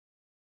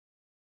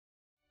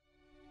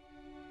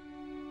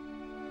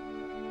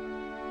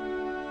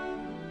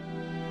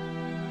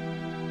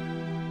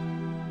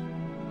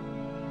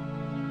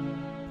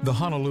The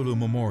Honolulu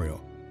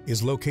Memorial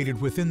is located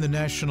within the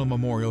National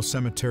Memorial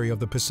Cemetery of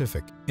the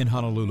Pacific in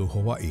Honolulu,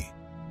 Hawaii.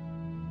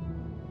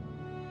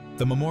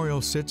 The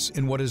memorial sits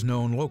in what is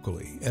known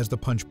locally as the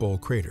Punchbowl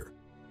crater.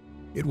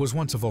 It was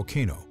once a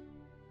volcano,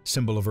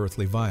 symbol of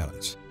earthly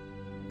violence.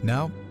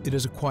 Now it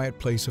is a quiet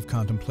place of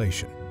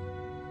contemplation.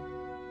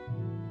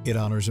 It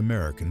honors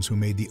Americans who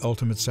made the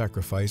ultimate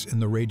sacrifice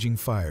in the raging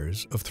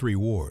fires of 3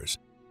 wars: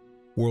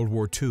 World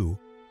War II,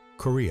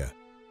 Korea,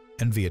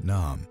 and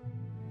Vietnam.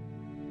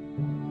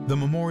 The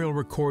memorial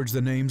records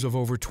the names of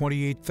over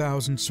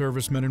 28,000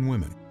 servicemen and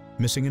women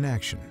missing in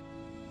action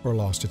or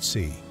lost at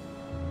sea.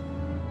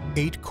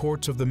 8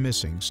 courts of the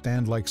missing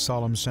stand like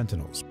solemn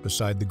sentinels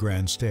beside the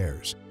grand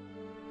stairs.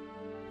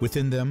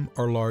 Within them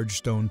are large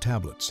stone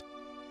tablets.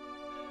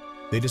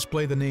 They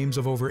display the names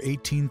of over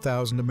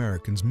 18,000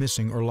 Americans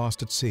missing or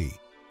lost at sea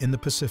in the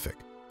Pacific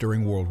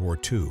during World War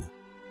II.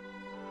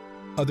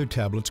 Other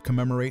tablets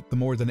commemorate the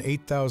more than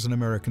 8,000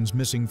 Americans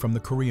missing from the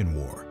Korean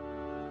War.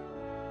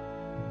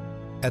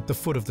 At the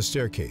foot of the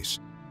staircase,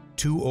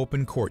 2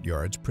 open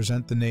courtyards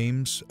present the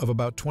names of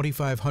about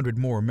 2,500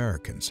 more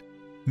Americans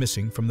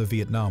missing from the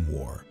Vietnam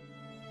War.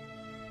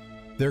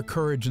 Their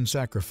courage and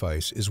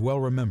sacrifice is well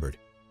remembered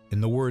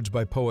in the words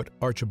by poet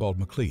Archibald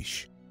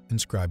MacLeish,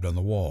 inscribed on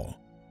the wall: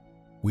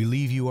 "We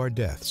leave you our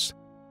deaths,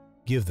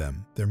 give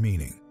them their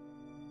meaning."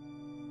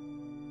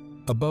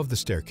 Above the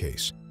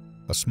staircase,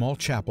 a small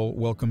chapel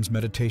welcomes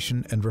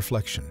meditation and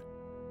reflection.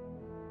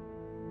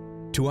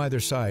 To either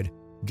side,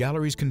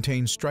 galleries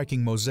contain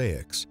striking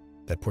mosaics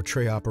that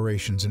portray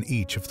operations in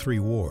each of 3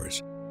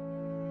 wars.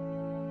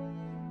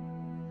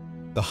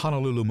 The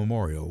Honolulu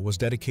Memorial was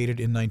dedicated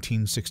in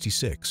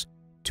 1966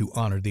 to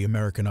honor the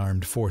American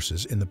Armed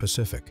Forces in the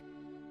Pacific,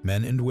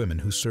 men and women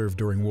who served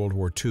during World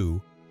War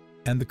II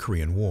and the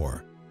Korean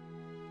War.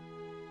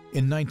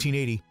 In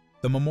 1980,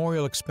 the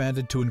memorial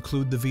expanded to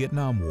include the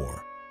Vietnam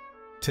War.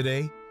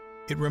 Today,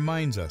 it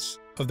reminds us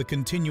of the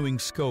continuing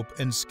scope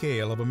and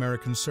scale of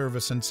American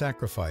service and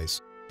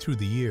sacrifice through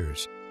the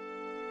years.